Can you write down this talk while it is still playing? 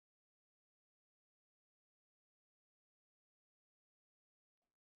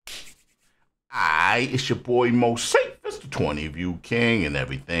It's your boy Moseefus, the 20 View King, and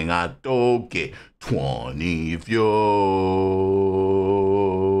everything I do get 20 views.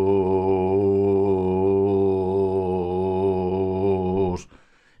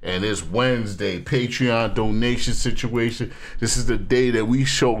 And it's Wednesday, Patreon donation situation. This is the day that we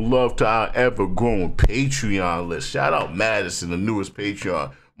show love to our ever-growing Patreon list. Shout out Madison, the newest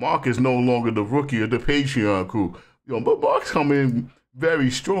Patreon. Mark is no longer the rookie of the Patreon crew. But Mark's coming in very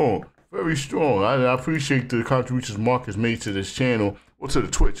strong. Very strong. I appreciate the contributions Mark has made to this channel, or to the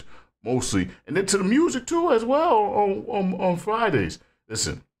Twitch mostly, and then to the music too as well on Fridays.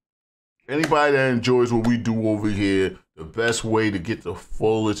 Listen, anybody that enjoys what we do over here, the best way to get the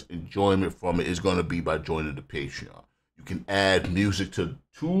fullest enjoyment from it is going to be by joining the Patreon. You can add music to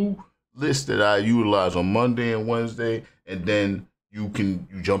 2 lists that I utilize on Monday and Wednesday, and then you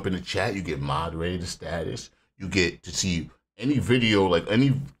jump in the chat, you get moderator status, you get to see any video, like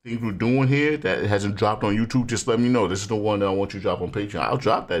anything we're doing here that hasn't dropped on YouTube. Just let me know. This is the one that I want you to drop on Patreon. I'll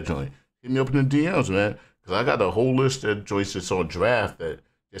drop that joint. Hit me up in the DMs, man, because I got a whole list of joints that's on draft that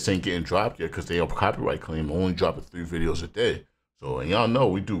just ain't getting dropped yet because they have copyright claim. I'm only dropping 3 videos a day. So, and y'all know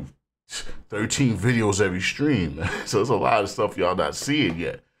we do 13 videos every stream, man. So there's a lot of stuff y'all not seeing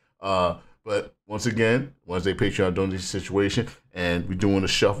yet. But once again, Wednesday Patreon donation situation, and we're doing a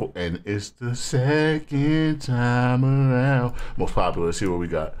shuffle, and it's the second time around. Most popular. Let's see what we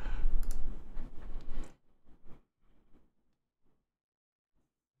got.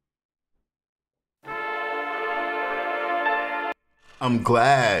 I'm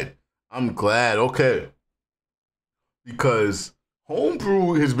glad. Okay. Because Home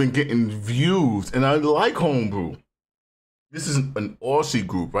Brew has been getting views, and I like Home Brew. This is an Aussie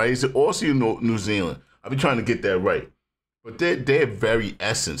group, right? It's an Aussie in New Zealand. I've been trying to get that right. But they're very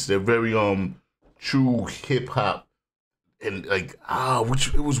essence. They're very true hip hop. And like,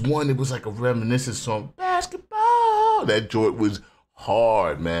 it was like a reminiscent song. Basketball. That joint was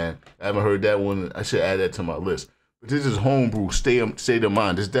hard, man. I haven't heard that one. I should add that to my list. But this is Home Brew, State of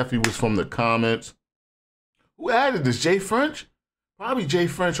Mind. This definitely was from the comments. Who added this? Jay French? Probably Jay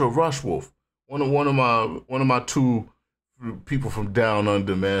French or Rush Wolf. One of my 2 people from down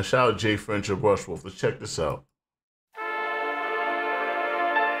under, man. Shout out Jay French and Rush Wolf. Let's check this out.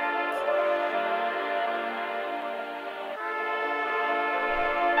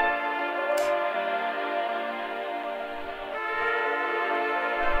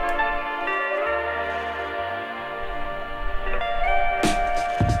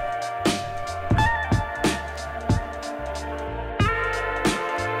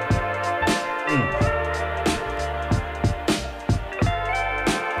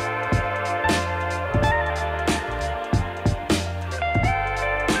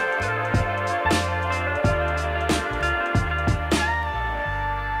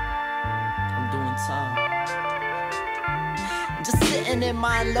 In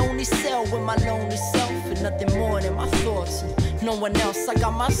my lonely cell with my lonely self, and nothing more than my thoughts and no one else. I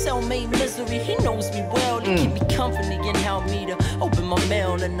got my cellmate Misery, he knows me well. He keep me company and help me to open my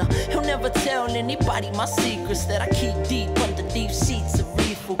mail, and he'll never tell anybody my secrets that I keep deep under deep sheets of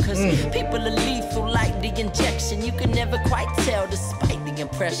reefer. Cause people are lethal like the injection. You can never quite tell despite the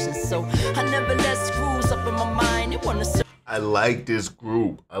impression. So I never let screws up in my mind. It wanna. I like this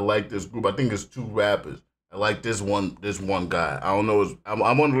group. I think it's 2 rappers. I like this one guy. I don't know. I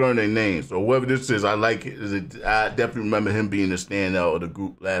want to learn their names. So whoever this is, I like it. I definitely remember him being the standout of the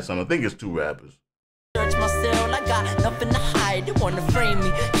group last time. I think it's 2 rappers. Search my cell, I got nothing to hide. They wanna frame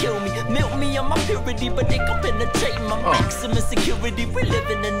me, kill me, milk me on my purity, but they gon' penetrate my maximum security. We're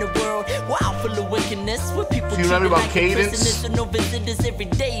living in a world wild full of wickedness, where people treat me like prisoners and no visitors every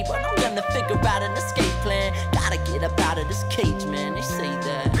day. But I'm gonna figure out an escape plan. Gotta get up out of this cage, man. They say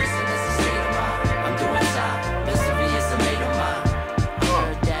that prison is a state of mind. I'm doing time. Misery is a made of mine. I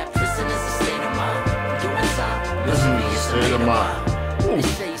heard that prison is a state of mind. I'm doing time. Misery is a made of mine. They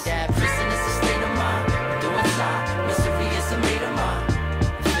say that prison is a state of mind. I'm doing time. Misery is a made of mine.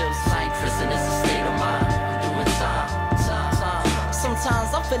 It feels like prison is a state of mind. I'm doing time. Sometimes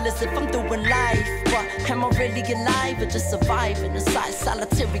I feel as if I'm doing life, but am I really alive or just surviving inside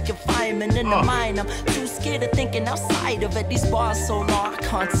solitary confinement in the mind? I'm too scared of thinking outside of it. These bars so long, I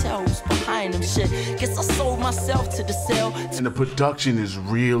can't tell who's behind them. Shit, guess I sold myself to the cell. And the production is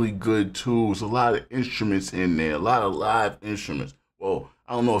really good too. There's a lot of instruments in there, a lot of live instruments. Well,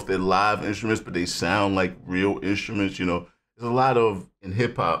 I don't know if they're live instruments, but they sound like real instruments. You know, there's a lot of in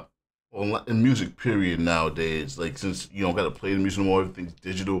hip hop. Well, in music, period, nowadays, like, since you don't got to play the music anymore, everything's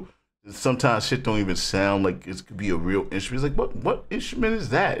digital, sometimes shit don't even sound like it could be a real instrument. It's like, what instrument is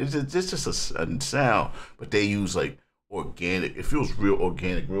that? It's just a sound, but they use, like, organic. It feels real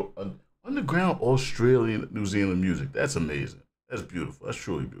organic, real Underground Australian, New Zealand music. That's amazing. That's beautiful. That's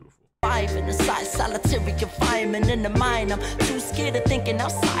truly beautiful. Inside solitary confinement in the mind. I'm too scared of thinking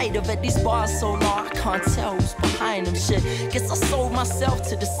outside of it. These bars so long, I can't tell who's behind them. Shit, guess I sold myself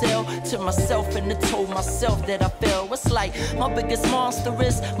to the cell, to myself, and I told myself that I fell. It's like my biggest monster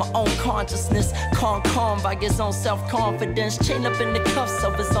is my own consciousness, calm by his own self-confidence, chained up in the cuffs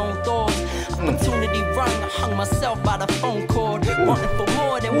of his own thoughts. Opportunity rung, I hung myself by the phone cord, wanting for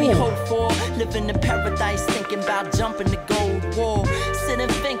more than we hoped for. Living in paradise, thinking about jumping the gold wall. Sitting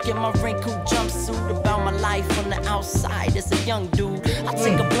thinking my wrinkled jumpsuit about my life on the outside as a young dude. I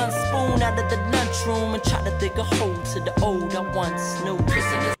take a blunt spoon out of the lunchroom and try to dig a hole to the old I once knew.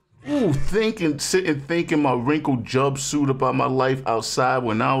 Ooh, sitting thinking my wrinkled jumpsuit about my life outside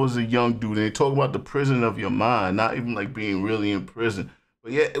when I was a young dude. And they talk about the prison of your mind, not even like being really in prison.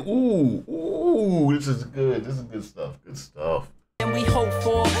 But yeah, ooh, this is good. This is good stuff. Good stuff. And we hope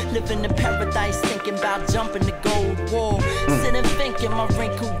for living in paradise, thinking about jumping the gold wall. Sitting thinking my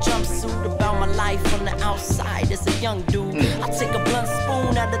wrinkled jumpsuit about my life on the outside as a young dude. I take a blunt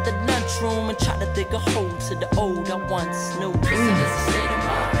spoon out of the lunchroom and try to dig a hole to the old I once knew. This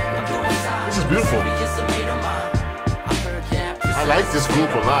is beautiful. I like this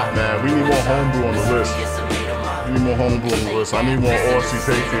group a lot, man. We need more Home Brew on the list. We need more Home Brew on the list. I need more Aussie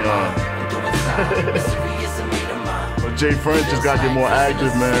Patreon. Jay French just got to get more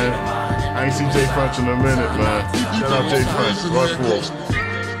active, man. I ain't seen Jay French in a minute, man. Shout out Jay French.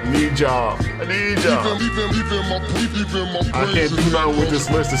 I need y'all. I need y'all. I can't do nothing with this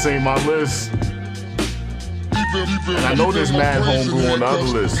list. This ain't my list. And I know there's mad Homebrew on the other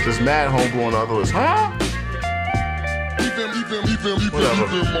list. There's mad Homebrew on the other list. Huh? Whatever.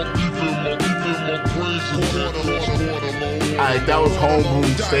 Alright, that was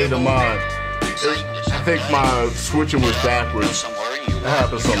Homebrew State of Mind. I think my switching was backwards. That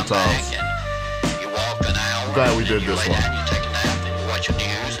happens sometimes. I'm glad we did this one. You take a nap, and you watch your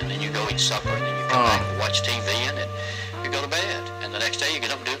news, and then you go eat supper, and then you come back and watch TV, and then you go to bed. And the next day you get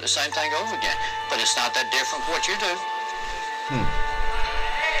up and do the same thing over again. But it's not that different from what you do.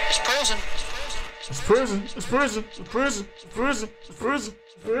 It's prison. It's prison. It's prison. It's prison. It's prison. It's prison.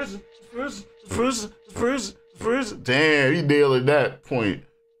 It's prison. It's prison. It's prison. It's prison. It's prison. Damn, he nailing that point.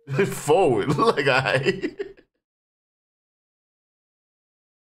 Forward. Like,